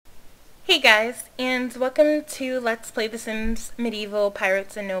Hey guys, and welcome to Let's Play The Sims Medieval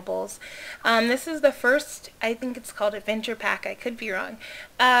Pirates and Nobles. This is the first, I think it's called Adventure Pack, I could be wrong,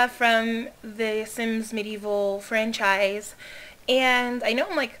 from the Sims Medieval franchise. And I know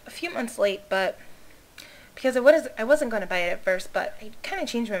I'm like a few months late, but because I wasn't going to buy it at first, but I kind of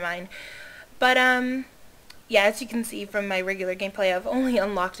changed my mind. But yeah, as you can see from my regular gameplay, I've only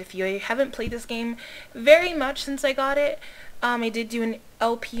unlocked a few. I haven't played this game very much since I got it. I did do an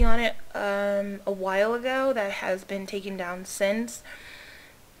LP on it a while ago that has been taken down since.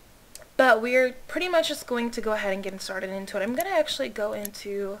 But we're pretty much just going to go ahead and get started into it. I'm going to actually go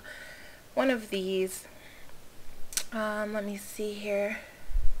into one of these. Let me see here.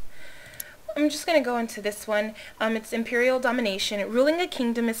 I'm just going to go into this one. It's Imperial Domination. Ruling a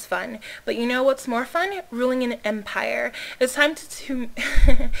kingdom is fun, but you know what's more fun? Ruling an empire. It's time to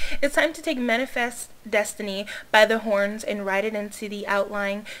it's time to take Manifest Destiny by the horns and ride it into the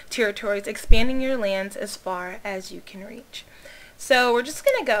outlying territories, expanding your lands as far as you can reach. So we're just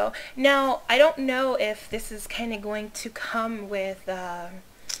going to go. Now, I don't know if this is kind of going to come with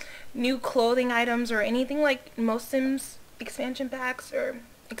new clothing items or anything like most Sims expansion packs or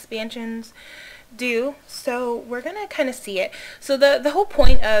expansions do, so we're gonna kind of see it. So the whole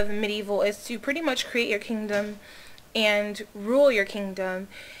point of medieval is to pretty much create your kingdom and rule your kingdom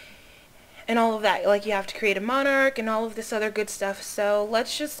and all of that. Like, you have to create a monarch and all of this other good stuff. So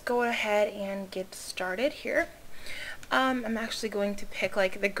let's just go ahead and get started here. I'm actually going to pick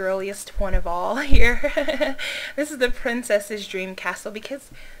like the girliest one of all here. This is the Princess's Dream Castle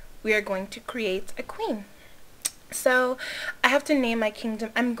because we are going to create a queen. So, I have to name my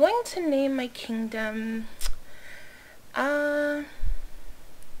kingdom. I'm going to name my kingdom, I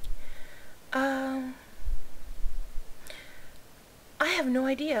have no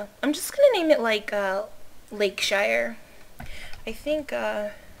idea. I'm just going to name it like, Lakeshire. I think,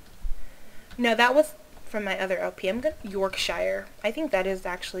 no, that was from my other LP. I'm going to Yorkshire. I think that is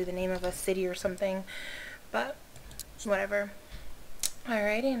actually the name of a city or something, but whatever.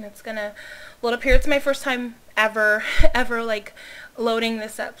 Alrighty, and it's gonna load up here. It's my first time ever like loading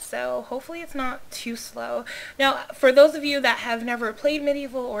this up, so hopefully it's not too slow. Now, for those of you that have never played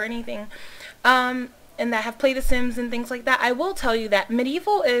medieval or anything, and that have played The Sims and things like that, I will tell you that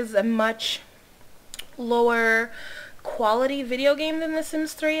medieval is a much lower quality video game than The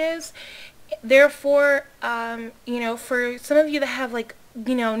Sims 3 is. Therefore, you know, for some of you that have like,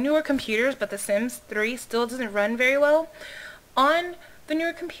 you know, newer computers, but The Sims 3 still doesn't run very well on the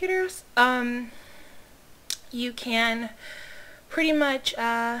newer computers, you can pretty much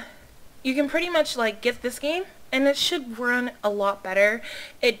like get this game and it should run a lot better.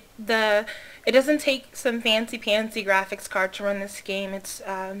 It doesn't take some fancy graphics card to run this game. It's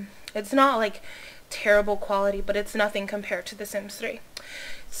not like terrible quality, but it's nothing compared to The Sims 3.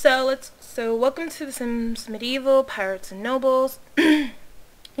 So welcome to The Sims Medieval Pirates and Nobles.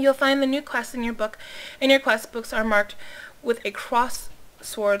 You'll find the new quests in your book, and your quest books are marked with a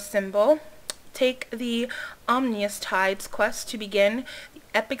cross-sword symbol. Take the Omnious Tides quest to begin the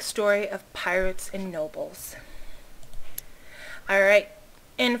epic story of pirates and nobles. Alright,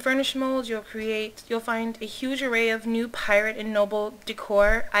 in Furnish Mold you'll find a huge array of new pirate and noble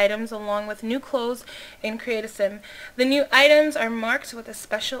decor items along with new clothes and create a sim. The new items are marked with a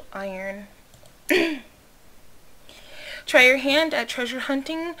special iron. Try your hand at treasure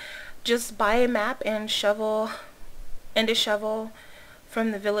hunting. Just buy a map and a shovel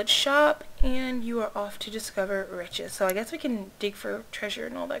from the village shop and you are off to discover riches. So I guess we can dig for treasure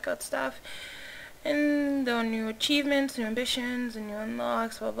and all that good stuff. And the new achievements, new ambitions, and new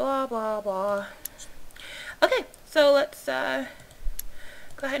unlocks, blah blah blah blah. Okay, so let's go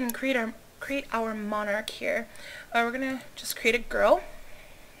ahead and create our monarch here. We're gonna just create a girl.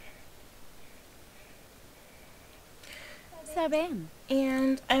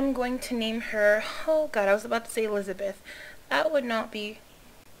 And I'm going to name her, oh god, I was about to say Elizabeth. That would not be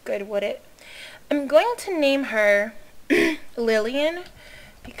good, would it? I'm going to name her Lillian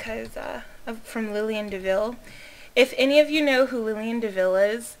because from Lillian Deville. If any of you know who Lillian Deville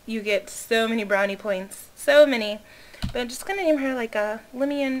is, you get so many brownie points. So many. But I'm just going to name her like a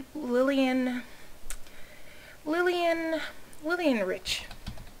Lillian Rich.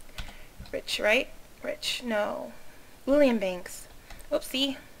 Rich, right? Rich, no. Lillian Banks.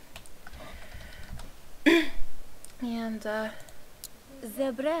 Whoopsie. And,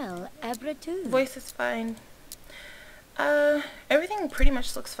 Zabrel Abratu. voice is fine. Everything pretty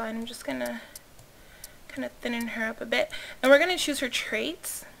much looks fine. I'm just gonna kind of thinning her up a bit. And we're gonna choose her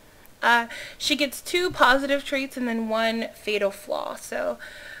traits. She gets 2 positive traits and then 1 fatal flaw. So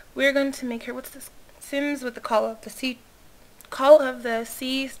we're going to make her, what's this? Sims with the Call of the Sea Call of the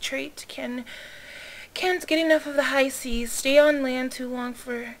Sea trait. Can't get enough of the high seas. Stay on land too long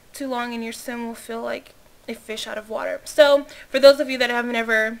and your sim will feel like a fish out of water. So for those of you that haven't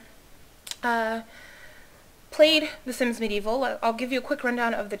ever played The Sims Medieval, I'll give you a quick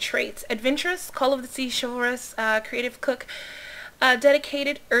rundown of the traits. Adventurous, Call of the Sea, chivalrous, creative cook,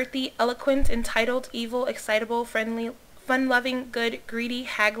 dedicated, earthy, eloquent, entitled, evil, excitable, friendly, fun-loving, good, greedy,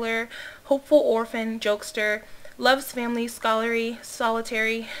 haggler, hopeful, orphan, jokester, loves family, scholarly,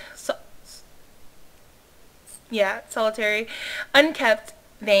 solitary, solitary, unkept,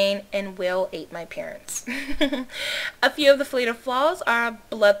 vain, and will ate my parents. A few of the fatal flaws are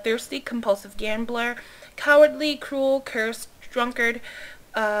bloodthirsty, compulsive gambler, cowardly, cruel, cursed, drunkard,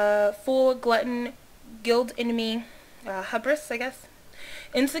 fool, glutton, guild enemy, hubris, I guess,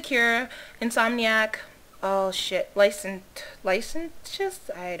 insecure, insomniac, oh shit,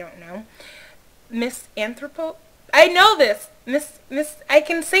 licentious, I don't know, misanthropo, I know this, I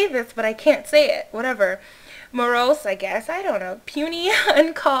can say this, but I can't say it, whatever, morose, I guess, I don't know, puny,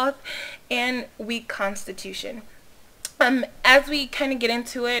 uncouth, and weak constitution. As we kind of get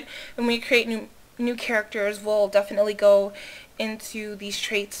into it, and we create new characters, we'll definitely go into these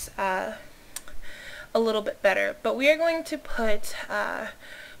traits a little bit better. But we are going to put,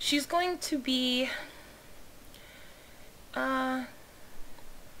 she's going to be,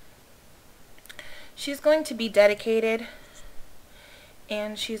 dedicated,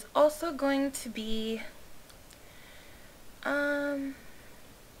 and she's also going to be,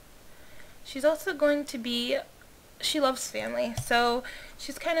 she loves family, so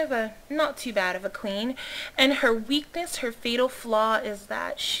she's kind of a not too bad of a queen. And her weakness, her fatal flaw, is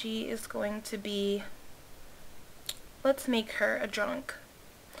that she is going to be, let's make her a drunk.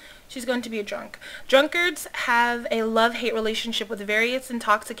 She's going to be a drunk. Drunkards have a love-hate relationship with various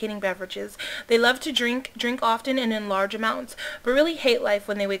intoxicating beverages. They love to drink often and in large amounts, but really hate life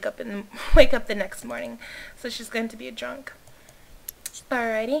when they wake up the next morning. So she's going to be a drunk.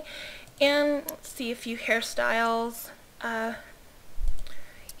 Alrighty, and let's see a few hairstyles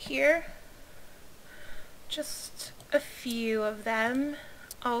here. Just a few of them.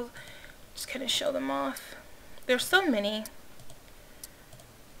 I'll just kind of show them off. There's so many.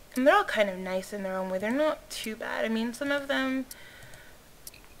 And they're all kind of nice in their own way. They're not too bad. I mean, some of them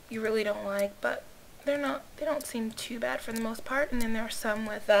you really don't like, but they don't seem too bad for the most part. And then there are some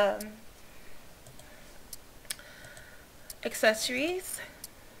with accessories.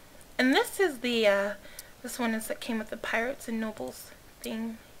 And this is the this one is that came with the Pirates and Nobles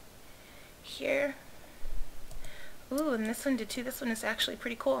thing here. Ooh, and this one did too. This one is actually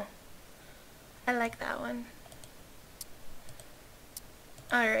pretty cool. I like that one.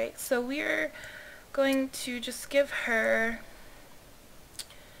 Alright, so we're going to just give her,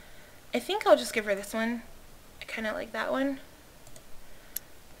 I think I'll just give her this one. I kind of like that one.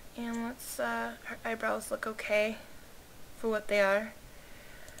 And let's, her eyebrows look okay for what they are.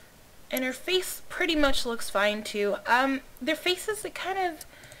 And her face pretty much looks fine too. Their faces, it kind of,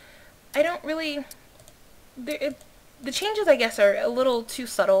 I don't really, the changes I guess are a little too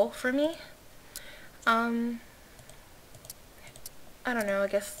subtle for me. I don't know, I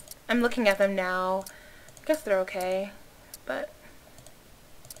guess I'm looking at them now. I guess they're okay, but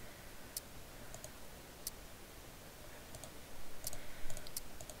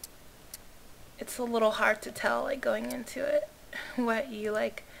it's a little hard to tell, like, going into it, what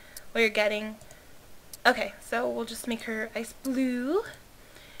you're getting. Okay, so we'll just make her ice blue,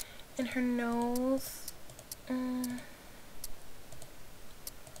 and her nose,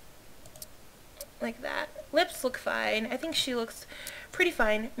 like that. Lips look fine. I think she looks pretty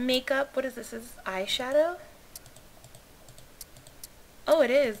fine. Makeup, what is this? Is eyeshadow? Oh,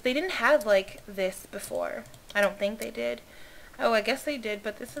 it is. They didn't have like this before. I don't think they did. Oh, I guess they did,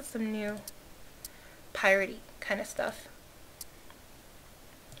 but this is some new piratey kind of stuff.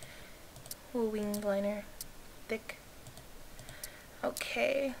 Ooh, winged liner. Thick.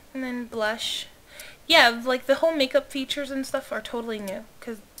 Okay, and then blush. Yeah, like the whole makeup features and stuff are totally new,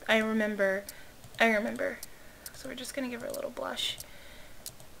 because I remember. So we're just going to give her a little blush.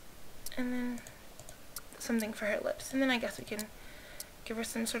 And then something for her lips. And then I guess we can give her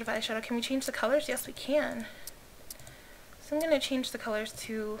some sort of eyeshadow. Can we change the colors? Yes, we can. So I'm going to change the colors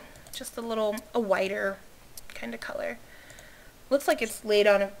to just a whiter kind of color. Looks like it's laid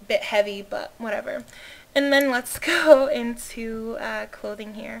on a bit heavy, but whatever. And then let's go into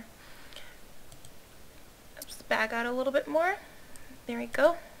clothing here. Just bag out a little bit more. There we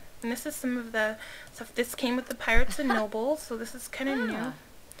go. And this is some of the stuff. This came with the Pirates and Nobles, so this is kind of new.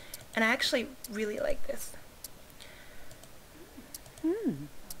 And I actually really like this.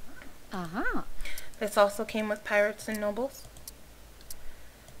 This also came with Pirates and Nobles.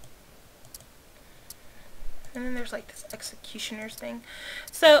 And then there's like this executioner's thing.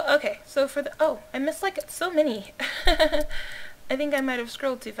 So, okay, so for the, oh, I missed like so many. I think I might have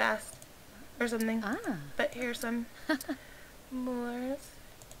scrolled too fast or something. Ah. But here's some more.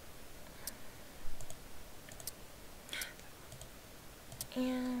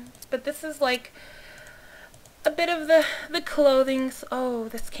 And, but this is like a bit of the clothing. Oh,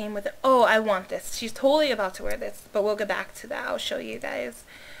 this came with it. Oh, I want this. She's totally about to wear this, but we'll get back to that. I'll show you guys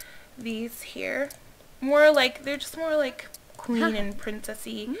these here. More like, they're just more like queen and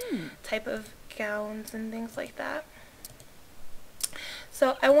princessy type of gowns and things like that.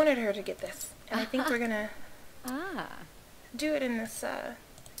 So I wanted her to get this, and I think we're gonna do it in this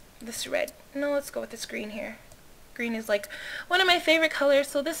this red. No, let's go with this green here. Green is like one of my favorite colors.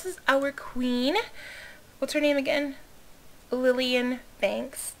 So this is our queen. What's her name again? Lillian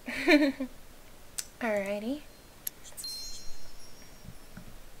Banks. Alrighty.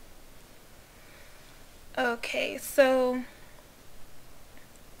 Okay, so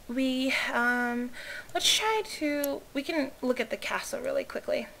we let's try to, we can look at the castle really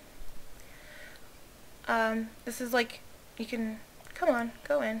quickly. This is like, you can, come on,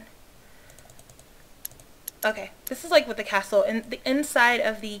 go in. Okay, this is like what the castle, and the inside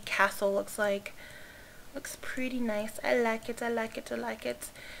of the castle looks like. Looks pretty nice. I like it, I like it, I like it.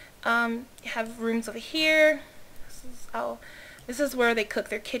 You have rooms over here. This is where they cook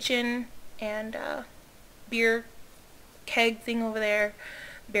their kitchen, and beer keg thing over there,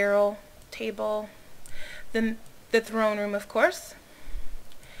 barrel, table, the throne room, of course.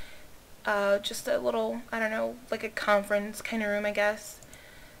 Just a little, I don't know, like a conference kind of room, I guess.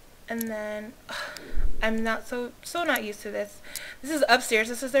 And then I'm not so not used to this. This is upstairs.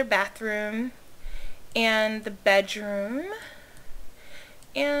 This is their bathroom and the bedroom,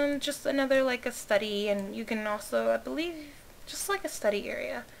 and just another like a study, and you can also, I believe, just like a study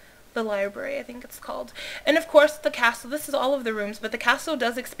area. The library, I think it's called. And of course the castle. This is all of the rooms, but the castle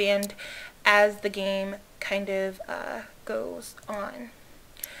does expand as the game kind of goes on.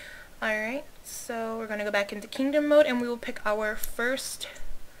 Alright, so we're gonna go back into kingdom mode, and we will pick our first,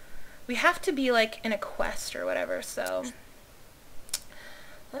 we have to be like in a quest or whatever, so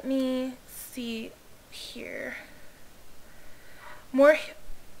let me see here.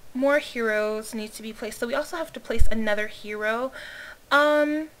 More heroes need to be placed, so we also have to place another hero.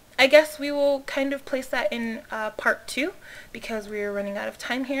 I guess we will kind of place that in part 2, because we're running out of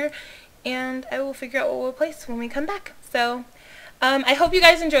time here, and I will figure out what we'll place when we come back. So I hope you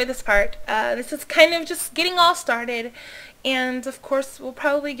guys enjoyed this part. This is kind of just getting all started, and of course we'll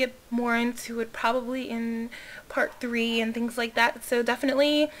probably get more into it probably in part 3 and things like that. So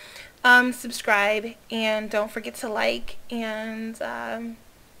definitely subscribe, and don't forget to like, and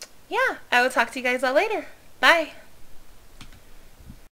yeah, I will talk to you guys all later. Bye.